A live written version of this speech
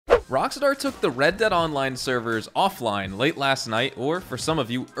Rockstar took the Red Dead Online servers offline late last night, or for some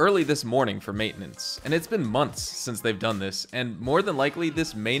of you, early this morning for maintenance. And it's been months since they've done this, and more than likely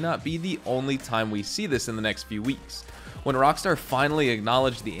this may not be the only time we see this in the next few weeks. When Rockstar finally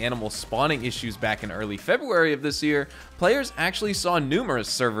acknowledged the animal spawning issues back in early February of this year, players actually saw numerous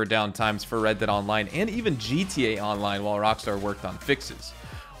server downtimes for Red Dead Online and even GTA Online while Rockstar worked on fixes.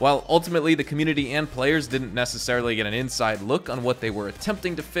 While ultimately the community and players didn't necessarily get an inside look on what they were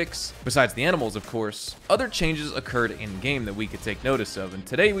attempting to fix, besides the animals of course, other changes occurred in-game that we could take notice of, and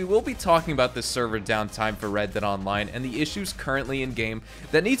today we will be talking about this server downtime for Red Dead Online and the issues currently in-game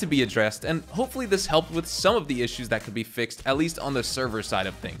that need to be addressed, and hopefully this helped with some of the issues that could be fixed, at least on the server side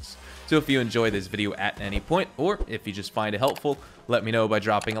of things. So if you enjoy this video at any point, or if you just find it helpful, let me know by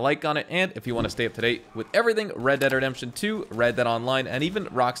dropping a like on it, and if you want to stay up to date with everything Red Dead Redemption 2, Red Dead Online, and even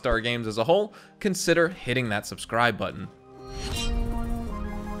Rockstar games as a whole, consider hitting that subscribe button.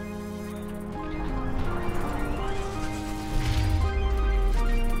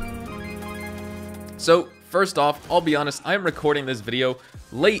 So first off, I'll be honest, I'm recording this video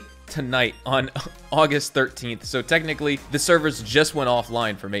late tonight on August 13th, so technically the servers just went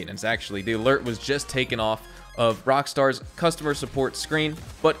offline for maintenance. Actually, the alert was just taken off of Rockstar's customer support screen.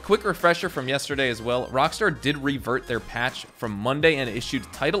 But quick refresher from yesterday as well, Rockstar did revert their patch from Monday and issued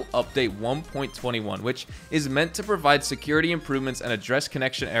Title Update 1.21, which is meant to provide security improvements and address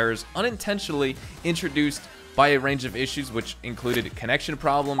connection errors unintentionally introduced by a range of issues which included connection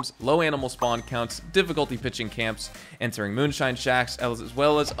problems, low animal spawn counts, difficulty pitching camps, entering moonshine shacks, as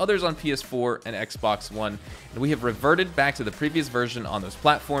well as others on PS4 and Xbox One. And we have reverted back to the previous version on those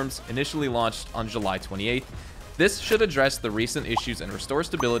platforms, initially launched on July 28th. This should address the recent issues and restore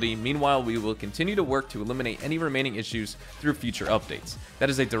stability. Meanwhile, we will continue to work to eliminate any remaining issues through future updates. That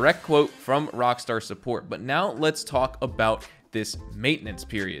is a direct quote from Rockstar support. But now let's talk about this maintenance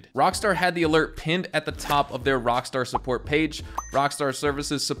period. Rockstar had the alert pinned at the top of their Rockstar support page. Rockstar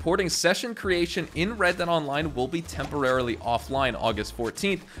services supporting session creation in Red Dead Online will be temporarily offline August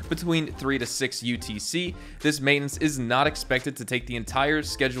 14th between 3 to 6 UTC. This maintenance is not expected to take the entire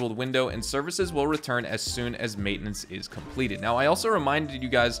scheduled window, and services will return as soon as maintenance is completed. Now, I also reminded you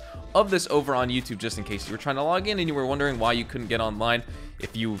guys of this over on YouTube just in case you were trying to log in and you were wondering why you couldn't get online.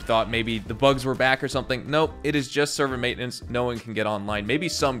 If you thought maybe the bugs were back or something, nope, it is just server maintenance. No one can get online. Maybe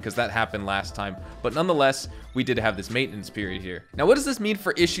some, because that happened last time. But nonetheless, we did have this maintenance period here. Now, what does this mean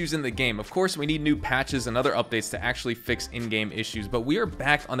for issues in the game? Of course, we need new patches and other updates to actually fix in-game issues, but we are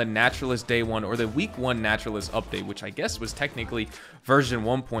back on the Naturalist Day 1, or the Week 1 Naturalist update, which I guess was technically version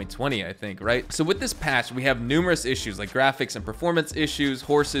 1.20, I think, right? So with this patch, we have numerous issues like graphics and performance issues,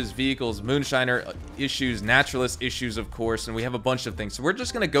 horses, vehicles, Moonshiner issues, Naturalist issues, of course, and we have a bunch of things. So we're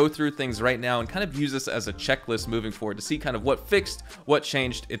just going to go through things right now and kind of use this as a checklist moving forward to see kind of what fixed, what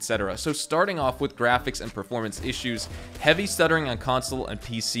changed, etc. So starting off with graphics and performance issues, heavy stuttering on console and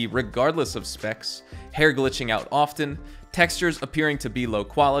PC regardless of specs, hair glitching out often, textures appearing to be low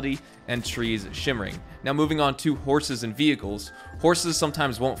quality, and trees shimmering. Now moving on to horses and vehicles. Horses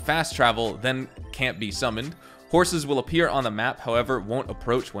sometimes won't fast travel, then can't be summoned. Horses will appear on the map, however, won't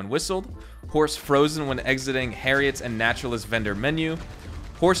approach when whistled. Horse frozen when exiting Harriet's and Naturalist vendor menu.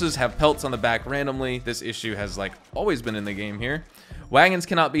 Horses have pelts on the back randomly. This issue has like always been in the game here. Wagons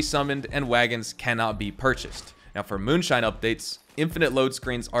cannot be summoned, and wagons cannot be purchased. Now for Moonshine updates, infinite load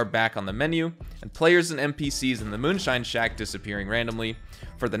screens are back on the menu, and players and NPCs in the Moonshine Shack disappearing randomly.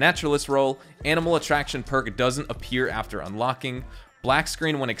 For the Naturalist role, animal attraction perk doesn't appear after unlocking. Black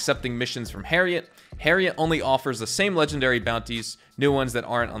screen when accepting missions from Harriet. Harriet only offers the same legendary bounties, new ones that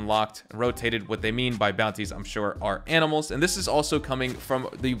aren't unlocked and rotated. What they mean by bounties, I'm sure, are animals. And this is also coming from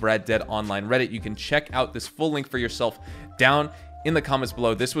the Red Dead Online Reddit. You can check out this full link for yourself down in the comments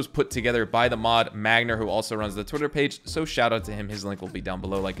below. This was put together by the mod Magner, who also runs the Twitter page, so shout out to him. His link will be down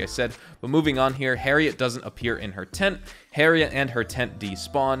below, like I said. But moving on here, Harriet doesn't appear in her tent. Harriet and her tent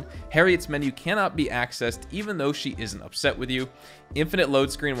despawn. Harriet's menu cannot be accessed even though she isn't upset with you. Infinite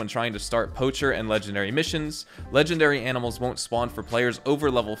load screen when trying to start poacher and legendary missions. Legendary animals won't spawn for players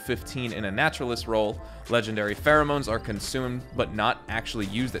over level 15 in a Naturalist role. Legendary pheromones are consumed but not actually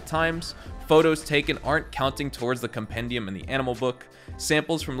used at times. Photos taken aren't counting towards the compendium in the animal book.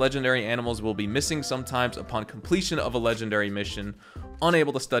 Samples from legendary animals will be missing sometimes upon completion of a legendary mission.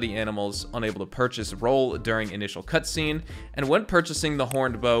 Unable to study animals, unable to purchase role during initial cutscene, and when purchasing the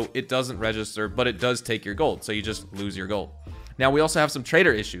horned bow, it doesn't register, but it does take your gold, so you just lose your gold. Now, we also have some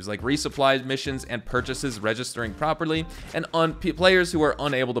trader issues like resupply missions and purchases registering properly, and players who are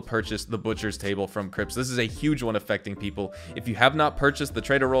unable to purchase the Butcher's Table from crypts. This is a huge one affecting people. If you have not purchased the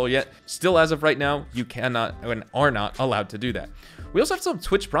trader role yet, still as of right now, you cannot and are not allowed to do that. We also have some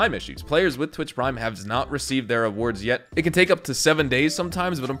Twitch Prime issues. Players with Twitch Prime have not received their rewards yet. It can take up to 7 days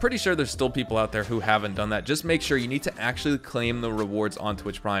sometimes, but I'm pretty sure there's still people out there who haven't done that. Just make sure you need to actually claim the rewards on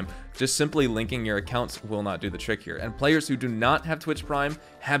Twitch Prime. Just simply linking your accounts will not do the trick here. And players who do not have Twitch Prime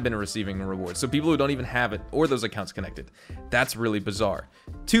have been receiving the rewards. So people who don't even have it or those accounts connected. That's really bizarre.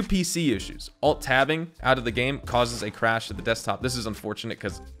 2 PC issues. Alt-tabbing out of the game causes a crash to the desktop. This is unfortunate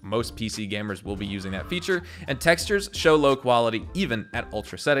because most PC gamers will be using that feature. And textures show low quality even at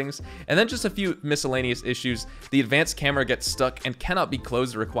ultra settings. And then just a few miscellaneous issues. The advanced camera gets stuck and cannot be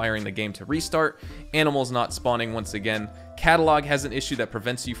closed, requiring the game to restart. Animals not spawning once again. Catalog has an issue that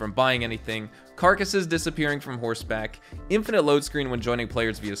prevents you from buying anything. Carcasses disappearing from horseback. Infinite load screen when joining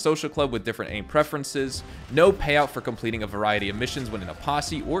players via social club with different aim preferences. No payout for completing a variety of missions when in a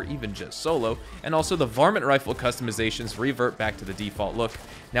posse or even just solo. And also the varmint rifle customizations revert back to the default look.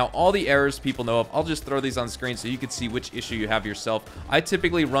 Now, all the errors people know of, I'll just throw these on screen so you can see which issue you have yourself. I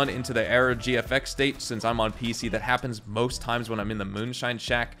typically run into the error GFX state since I'm on PC. That happens most times when I'm in the Moonshine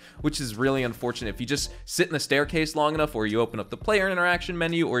shack, which is really unfortunate. If you just sit in the staircase long enough, or you open up the player interaction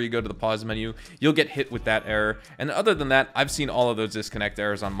menu, or you go to the pause menu, you'll get hit with that error. And other than that, I've seen all of those disconnect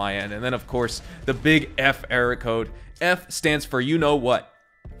errors on my end. And then, of course, the big F error code. F stands for you know what.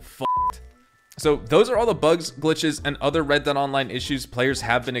 So those are all the bugs, glitches, and other Red Dead Online issues players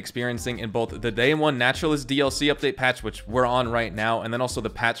have been experiencing in both the Day 1 Naturalist DLC update patch, which we're on right now, and then also the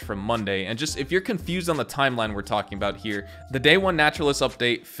patch from Monday. And just if you're confused on the timeline we're talking about here, the Day 1 Naturalist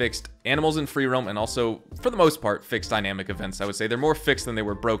update fixed animals in free roam and also, for the most part, fixed dynamic events. I would say they're more fixed than they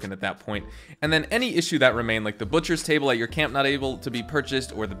were broken at that point. And then any issue that remained, like the Butcher's Table at your camp not able to be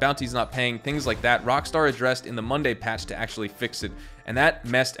purchased or the bounties not paying, things like that, Rockstar addressed in the Monday patch to actually fix it. And that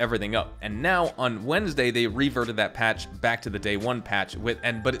messed everything up. And now on Wednesday, they reverted that patch back to the Day 1 patch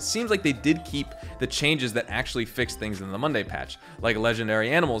but it seems like they did keep the changes that actually fixed things in the Monday patch, like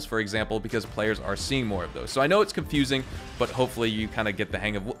legendary animals, for example, because players are seeing more of those. So I know it's confusing, but hopefully you kind of get the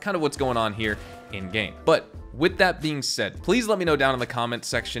hang of what's going on here in game. But with that being said, please let me know down in the comments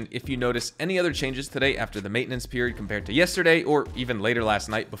section if you notice any other changes today after the maintenance period compared to yesterday or even later last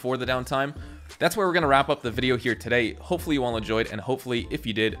night before the downtime. That's where we're going to wrap up the video here today. Hopefully you all enjoyed, and hopefully if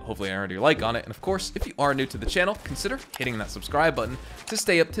you did, hopefully I earned your like on it. And of course, if you are new to the channel, consider hitting that subscribe button to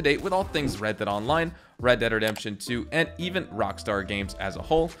stay up to date with all things Red Dead Online, Red Dead Redemption 2, and even Rockstar games as a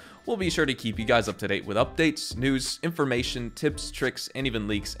whole. We'll be sure to keep you guys up to date with updates, news, information, tips, tricks, and even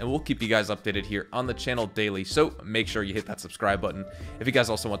leaks, and we'll keep you guys updated here on the channel daily, so make sure you hit that subscribe button. If you guys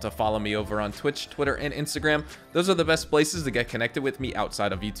also want to follow me over on Twitch, Twitter, and Instagram, those are the best places to get connected with me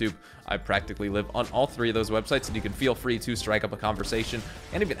outside of YouTube. I practically live on all 3 of those websites, and you can feel free to strike up a conversation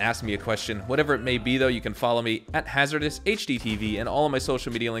and even ask me a question. Whatever it may be, though, you can follow me at HazardousHDTV, and all of my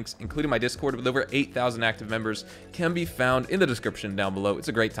social media links, including my Discord with over 8,000 active members, can be found in the description down below. It's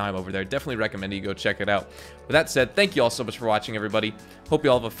a great time over there. Definitely recommend you go check it out. With that said, thank you all so much for watching, everybody. Hope you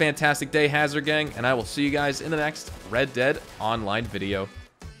all have a fantastic day, Hazard Gang, and I will see you guys in the next Red Dead Online video.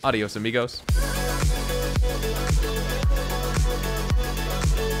 Adios, amigos.